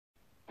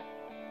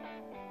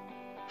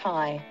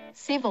Hi,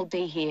 Civil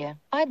D here.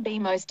 I'd be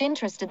most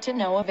interested to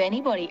know of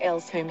anybody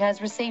else who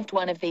has received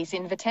one of these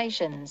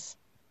invitations.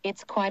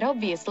 It's quite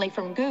obviously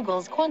from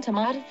Google's Quantum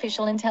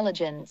Artificial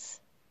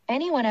Intelligence.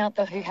 Anyone out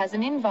there who has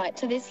an invite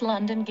to this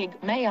London gig,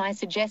 may I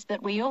suggest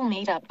that we all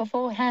meet up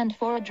beforehand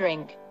for a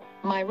drink?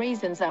 My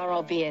reasons are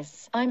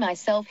obvious. I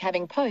myself,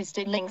 having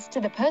posted links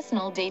to the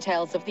personal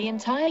details of the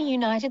entire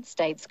United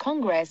States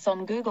Congress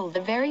on Google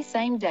the very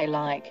same day,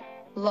 like,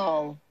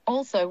 lol.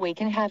 Also, we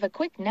can have a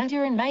quick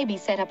natter and maybe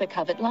set up a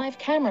covered live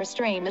camera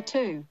stream or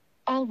two.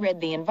 I'll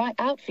read the invite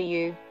out for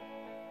you.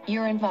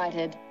 You're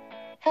invited.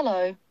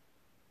 Hello.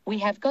 We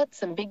have got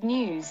some big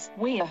news.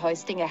 We are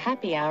hosting a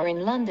happy hour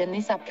in London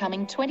this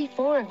upcoming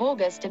 24th of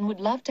August and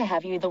would love to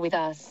have you there with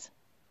us.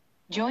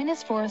 Join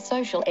us for a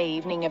social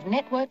evening of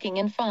networking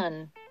and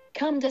fun.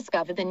 Come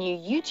discover the new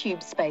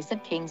YouTube space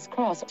at King's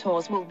Cross.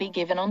 Tours will be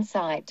given on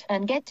site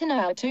and get to know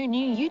our 2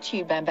 new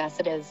YouTube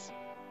ambassadors.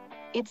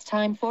 It's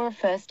time for a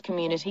first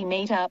community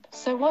meetup,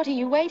 so what are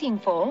you waiting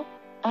for?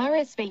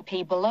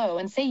 RSVP below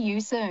and see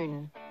you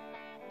soon.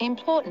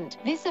 Important,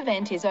 this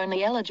event is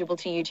only eligible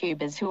to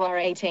YouTubers who are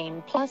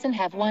 18 plus and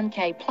have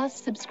 1K plus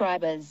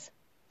subscribers.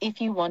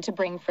 If you want to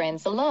bring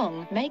friends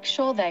along, make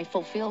sure they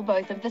fulfill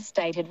both of the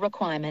stated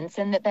requirements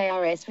and that they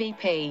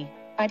RSVP.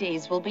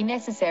 IDs will be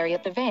necessary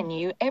at the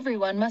venue.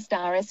 Everyone must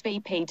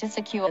RSVP to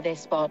secure their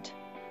spot.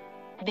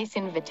 This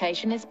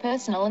invitation is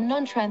personal and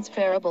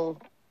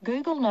non-transferable.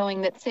 Google,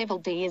 knowing that Civil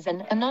D is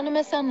an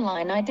anonymous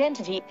online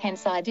identity,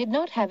 hence I did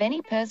not have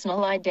any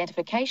personal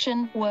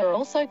identification, were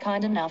also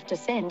kind enough to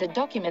send a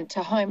document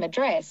to home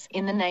address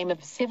in the name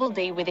of Civil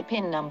D with a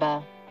PIN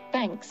number.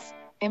 Thanks.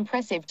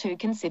 Impressive too,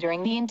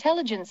 considering the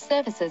intelligence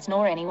services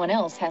nor anyone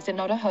else has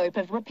not a hope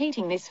of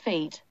repeating this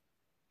feat.